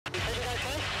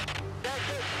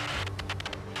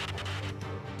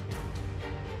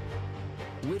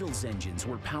Whittle's engines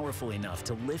were powerful enough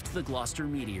to lift the Gloucester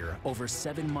Meteor over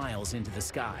 7 miles into the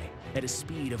sky at a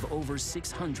speed of over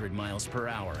 600 miles per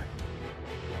hour.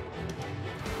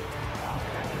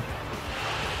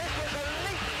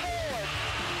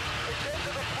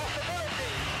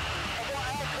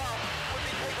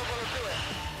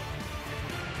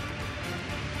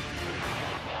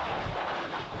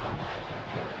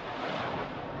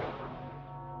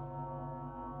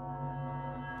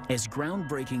 As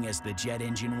groundbreaking as the jet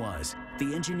engine was,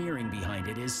 the engineering behind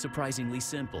it is surprisingly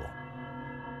simple.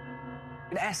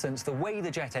 In essence, the way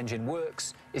the jet engine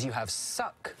works is you have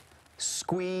suck,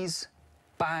 squeeze,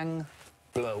 bang,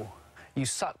 blow. You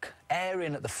suck air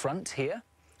in at the front here,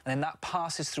 and then that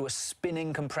passes through a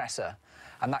spinning compressor.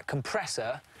 And that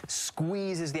compressor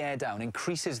squeezes the air down,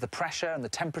 increases the pressure and the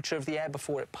temperature of the air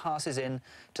before it passes in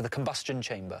to the combustion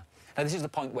chamber. Now, this is the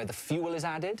point where the fuel is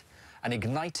added and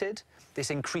ignited. This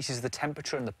increases the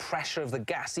temperature and the pressure of the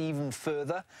gas even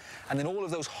further. And then all of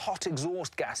those hot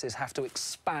exhaust gases have to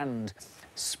expand,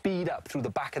 speed up through the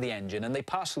back of the engine, and they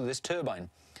pass through this turbine.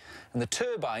 And the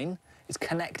turbine is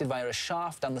connected via a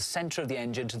shaft down the center of the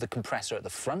engine to the compressor at the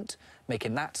front,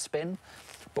 making that spin.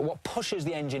 But what pushes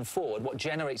the engine forward, what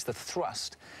generates the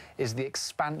thrust, is the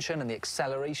expansion and the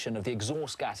acceleration of the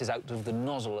exhaust gases out of the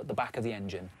nozzle at the back of the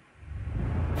engine.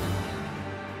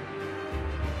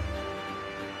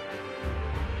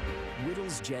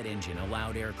 Whittle's jet engine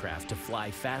allowed aircraft to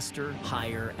fly faster,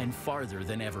 higher, and farther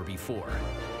than ever before,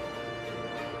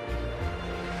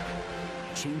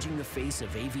 changing the face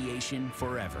of aviation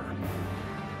forever.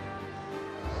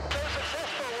 So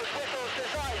successful was Whittle's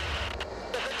design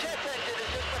that the jet engine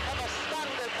has just become a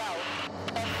standard now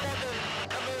on modern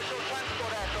commercial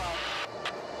transport aircraft.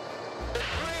 The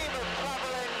dream of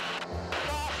travelling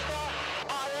faster,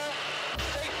 higher,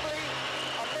 safely,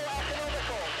 and more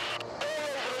economical all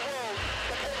over the world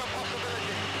became a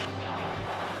possibility.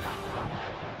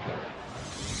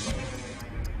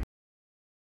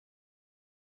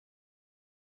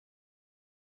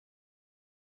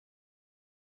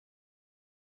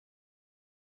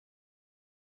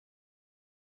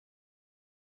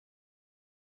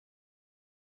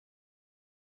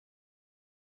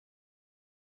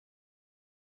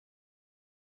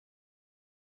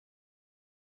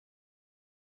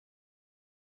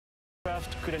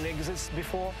 Aircraft couldn't exist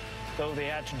before, so they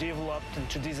had to develop and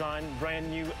to design brand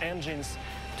new engines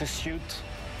to suit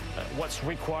what's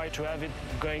required to have it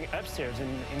going upstairs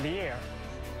in the air.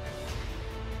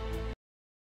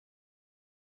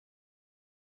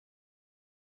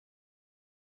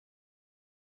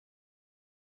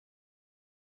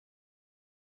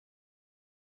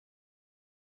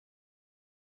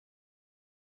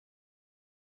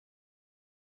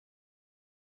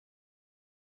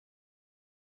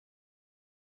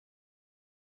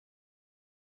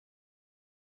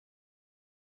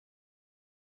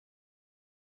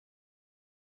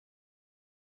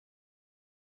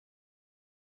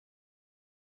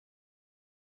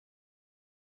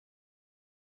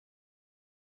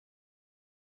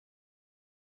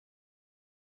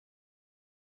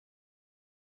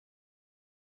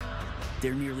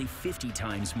 They're nearly 50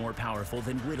 times more powerful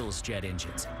than Whittle's jet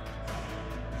engines,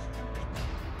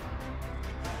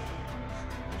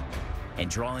 and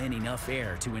draw in enough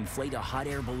air to inflate a hot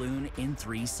air balloon in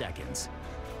 3 seconds.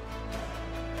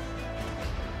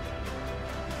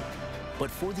 But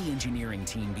for the engineering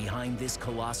team behind this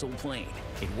colossal plane,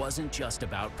 it wasn't just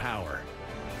about power.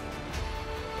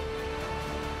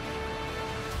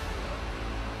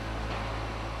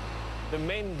 The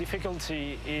main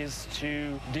difficulty is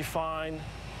to define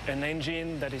an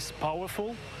engine that is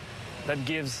powerful, that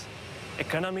gives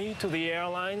economy to the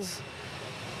airlines,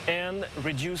 and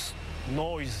reduce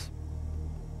noise.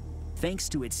 Thanks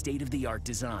to its state-of-the-art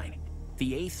design,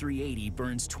 the A380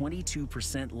 burns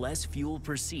 22% less fuel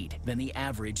per seat than the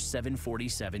average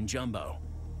 747 jumbo.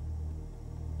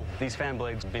 These fan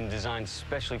blades have been designed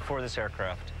especially for this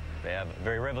aircraft. They have a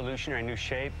very revolutionary new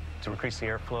shape to increase the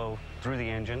airflow through the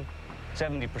engine.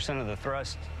 70% of the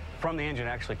thrust from the engine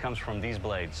actually comes from these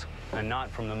blades and not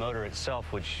from the motor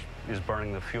itself, which is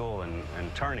burning the fuel and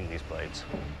turning these blades.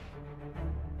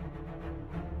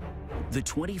 The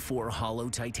 24 hollow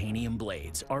titanium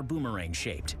blades are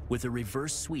boomerang-shaped with a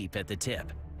reverse sweep at the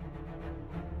tip.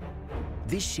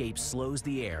 This shape slows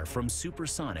the air from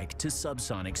supersonic to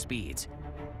subsonic speeds,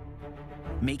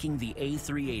 making the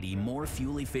A380 more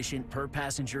fuel efficient per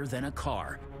passenger than a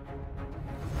car,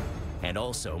 and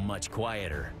also much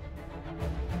quieter.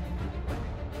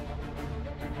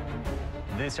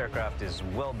 This aircraft is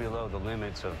well below the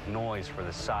limits of noise for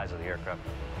the size of the aircraft.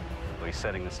 He's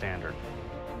setting the standard.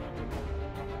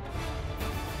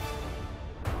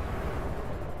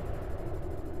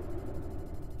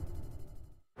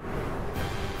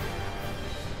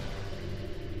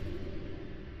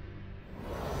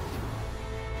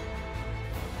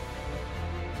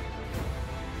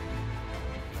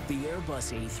 The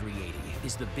Airbus A380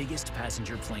 is the biggest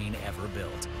passenger plane ever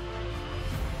built.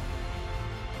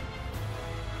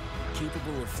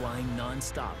 Capable of flying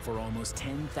non-stop for almost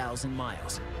 10,000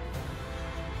 miles.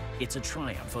 It's a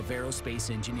triumph of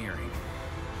aerospace engineering.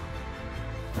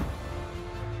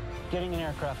 Getting an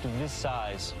aircraft of this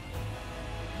size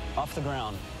off the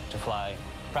ground to fly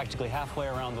practically halfway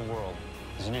around the world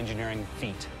is an engineering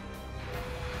feat.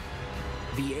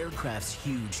 The aircraft's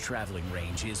huge traveling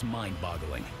range is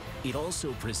mind-boggling. It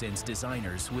also presents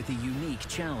designers with a unique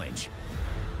challenge.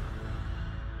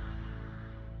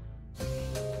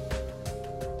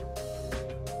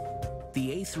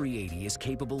 The A380 is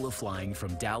capable of flying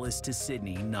from Dallas to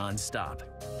Sydney non-stop.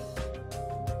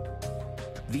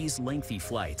 These lengthy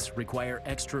flights require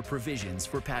extra provisions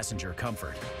for passenger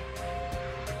comfort.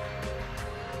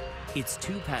 Its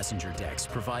two passenger decks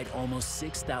provide almost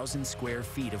 6,000 square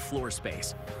feet of floor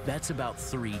space. That's about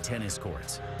 3 tennis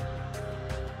courts.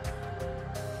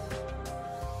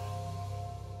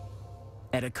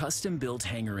 At a custom-built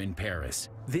hangar in Paris,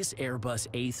 this Airbus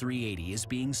A380 is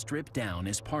being stripped down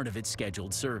as part of its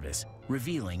scheduled service,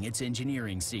 revealing its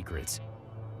engineering secrets.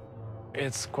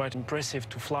 It's quite impressive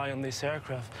to fly on this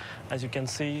aircraft. As you can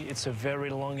see, it's a very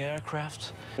long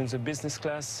aircraft. In the business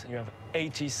class, you have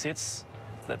 80 seats.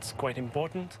 That's quite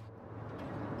important.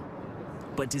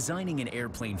 But designing an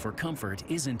airplane for comfort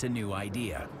isn't a new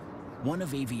idea. One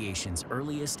of aviation's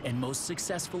earliest and most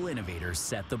successful innovators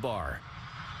set the bar.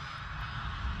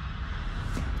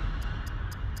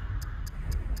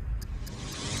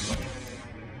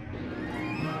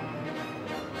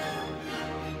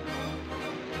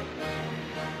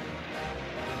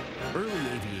 Early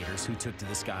aviators who took to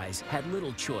the skies had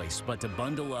little choice but to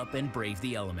bundle up and brave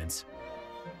the elements.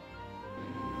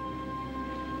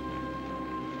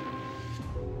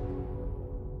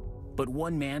 But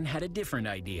one man had a different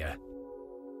idea.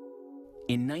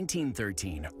 In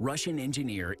 1913, Russian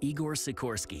engineer Igor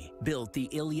Sikorsky built the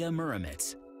Ilya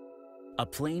Muromets, a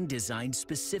plane designed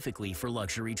specifically for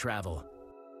luxury travel.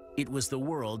 It was the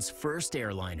world's first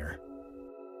airliner.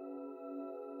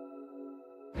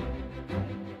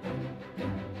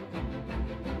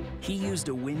 He used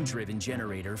a wind-driven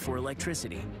generator for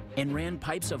electricity and ran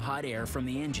pipes of hot air from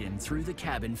the engine through the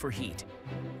cabin for heat.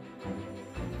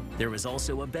 There was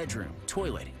also a bedroom,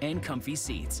 toilet, and comfy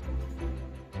seats.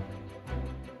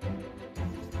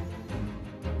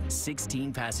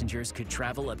 16 passengers could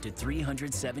travel up to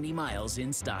 370 miles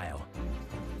in style.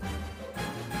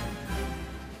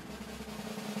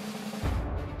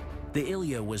 The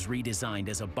Ilya was redesigned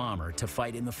as a bomber to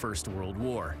fight in the First World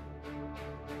War.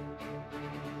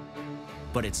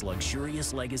 But its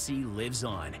luxurious legacy lives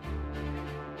on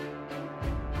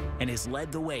and has led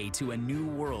the way to a new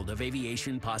world of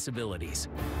aviation possibilities.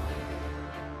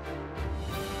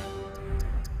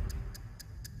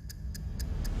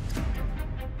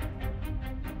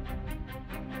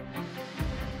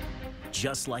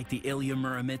 Just like the Ilya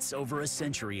Muromets over a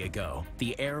century ago,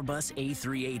 the Airbus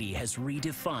A380 has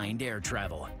redefined air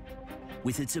travel.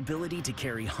 With its ability to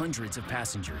carry hundreds of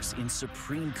passengers in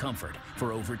supreme comfort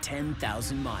for over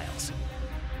 10,000 miles.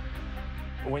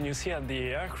 When you see at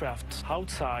the aircraft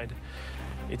outside,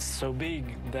 it's so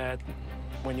big that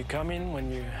when you come in,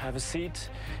 when you have a seat,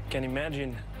 you can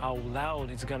imagine how loud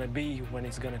it's gonna be when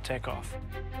it's gonna take off.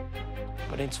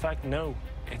 But in fact, no,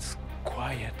 it's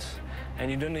quiet, and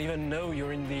you don't even know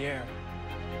you're in the air.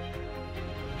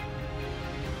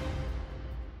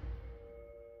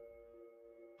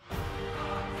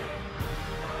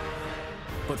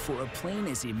 But for a plane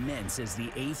as immense as the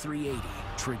A380,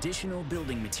 traditional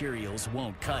building materials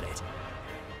won't cut it.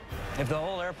 If the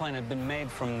whole airplane had been made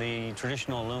from the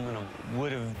traditional aluminum, it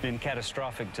would have been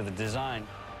catastrophic to the design.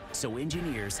 So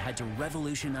engineers had to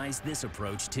revolutionize this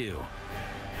approach too.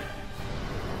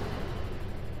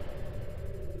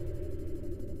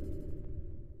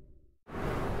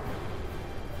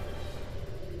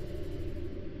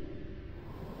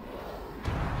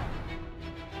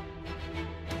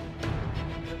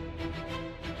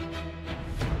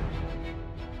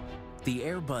 The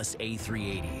Airbus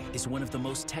A380 is one of the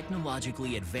most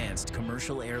technologically advanced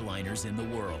commercial airliners in the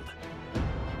world.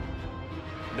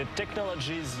 The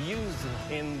technologies used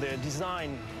in the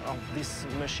design of this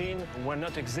machine were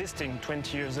not existing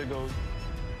 20 years ago.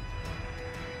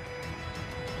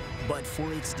 But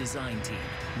for its design team,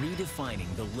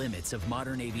 redefining the limits of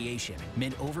modern aviation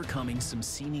meant overcoming some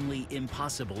seemingly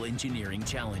impossible engineering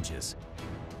challenges.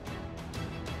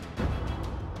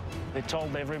 They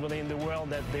told everybody in the world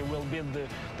that they will build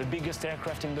the biggest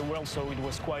aircraft in the world, so it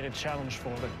was quite a challenge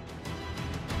for them.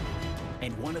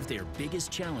 And one of their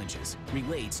biggest challenges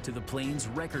relates to the plane's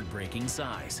record-breaking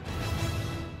size.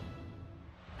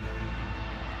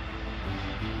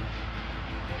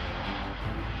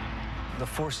 The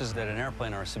forces that an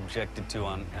airplane are subjected to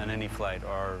on any flight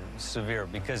are severe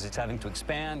because it's having to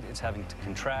expand, it's having to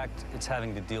contract, it's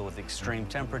having to deal with extreme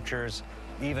temperatures.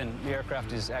 Even the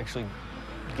aircraft is actually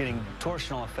getting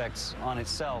torsional effects on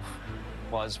itself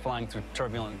while it's flying through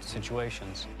turbulent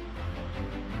situations.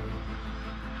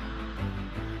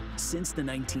 Since the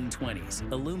 1920s,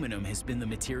 aluminum has been the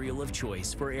material of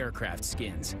choice for aircraft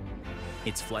skins.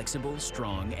 It's flexible,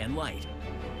 strong, and light.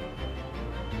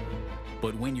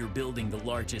 But when you're building the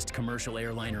largest commercial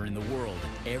airliner in the world,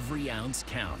 every ounce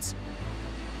counts.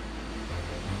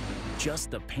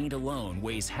 Just the paint alone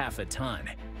weighs half a ton.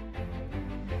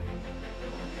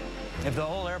 If the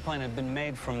whole airplane had been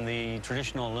made from the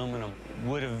traditional aluminum, it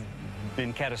would have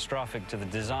been catastrophic to the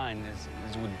design.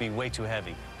 It would be way too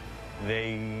heavy.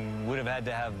 They would have had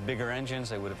to have bigger engines,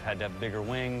 they would have had to have bigger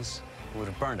wings, it would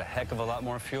have burned a heck of a lot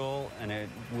more fuel, and it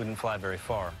wouldn't fly very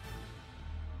far.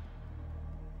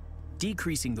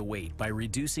 Decreasing the weight by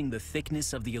reducing the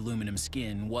thickness of the aluminum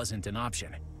skin wasn't an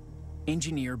option.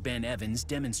 Engineer Ben Evans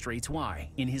demonstrates why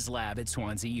in his lab at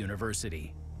Swansea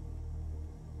University.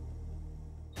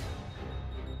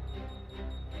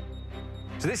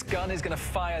 So this gun is going to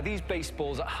fire these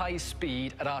baseballs at high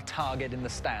speed at our target in the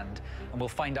stand, and we'll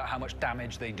find out how much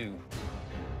damage they do.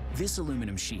 This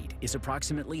aluminum sheet is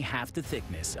approximately half the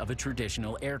thickness of a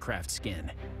traditional aircraft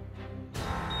skin.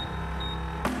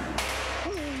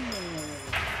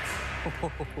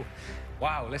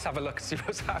 Wow, let's have a look and see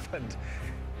what's happened.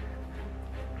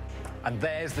 And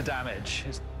there's the damage.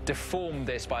 It's deformed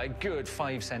this by a good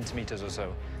 5 centimeters or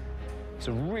so.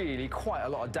 So really quite a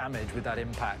lot of damage with that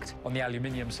impact on the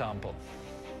aluminium sample.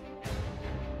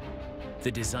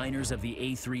 The designers of the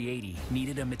A380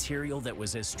 needed a material that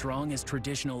was as strong as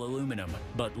traditional aluminum,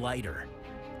 but lighter.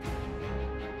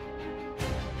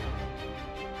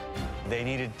 They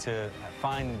needed to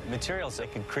find materials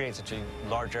that could create such a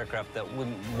large aircraft that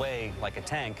wouldn't weigh like a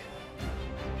tank.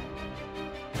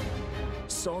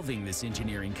 Solving this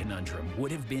engineering conundrum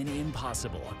would have been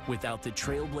impossible without the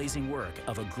trailblazing work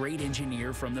of a great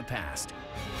engineer from the past.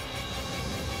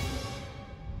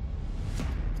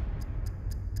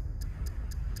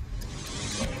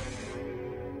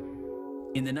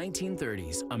 In the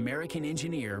 1930s, American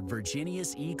engineer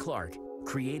Virginius E. Clark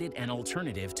created an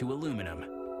alternative to aluminum.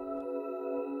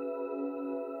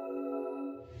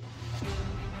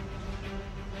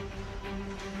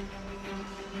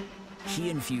 He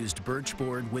infused birch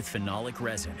board with phenolic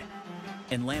resin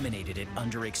and laminated it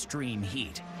under extreme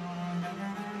heat.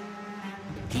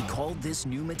 He called this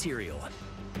new material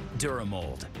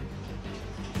Duramold.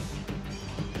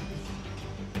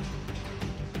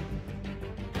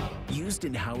 Used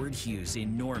in Howard Hughes'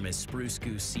 enormous Spruce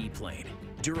Goose seaplane,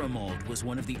 Duramold was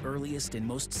one of the earliest and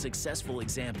most successful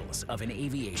examples of an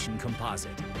aviation composite.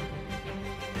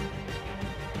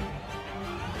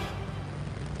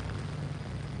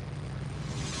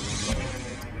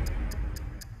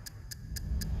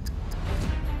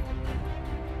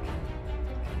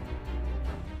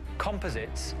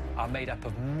 Composites are made up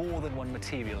of more than one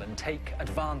material and take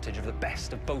advantage of the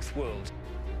best of both worlds.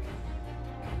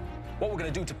 What we're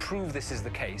going to do to prove this is the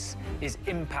case is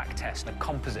impact test a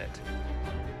composite.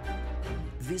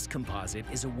 This composite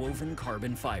is a woven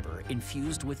carbon fiber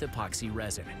infused with epoxy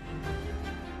resin,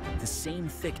 the same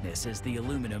thickness as the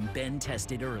aluminum Ben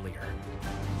tested earlier.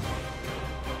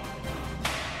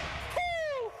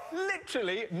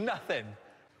 Literally nothing.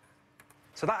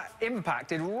 So that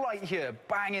impacted right here,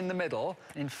 bang in the middle.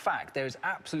 In fact, there is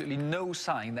absolutely no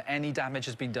sign that any damage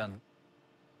has been done.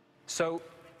 So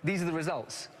these are the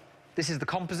results. This is the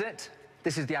composite,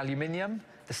 this is the aluminium,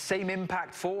 the same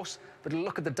impact force, but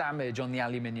look at the damage on the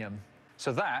aluminium.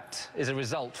 So that is a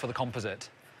result for the composite.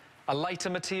 A lighter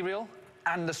material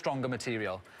and a stronger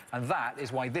material. And that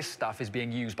is why this stuff is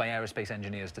being used by aerospace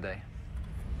engineers today.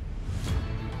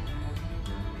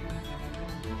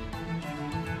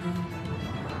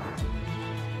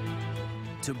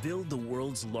 To build the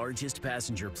world's largest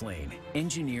passenger plane,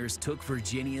 engineers took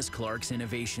Virginius Clark's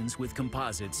innovations with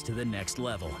composites to the next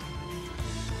level.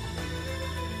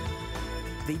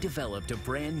 They developed a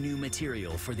brand new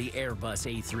material for the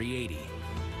Airbus A380,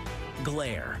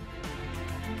 glare.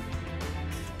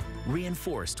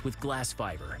 Reinforced with glass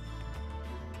fiber,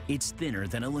 It's thinner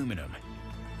than aluminum,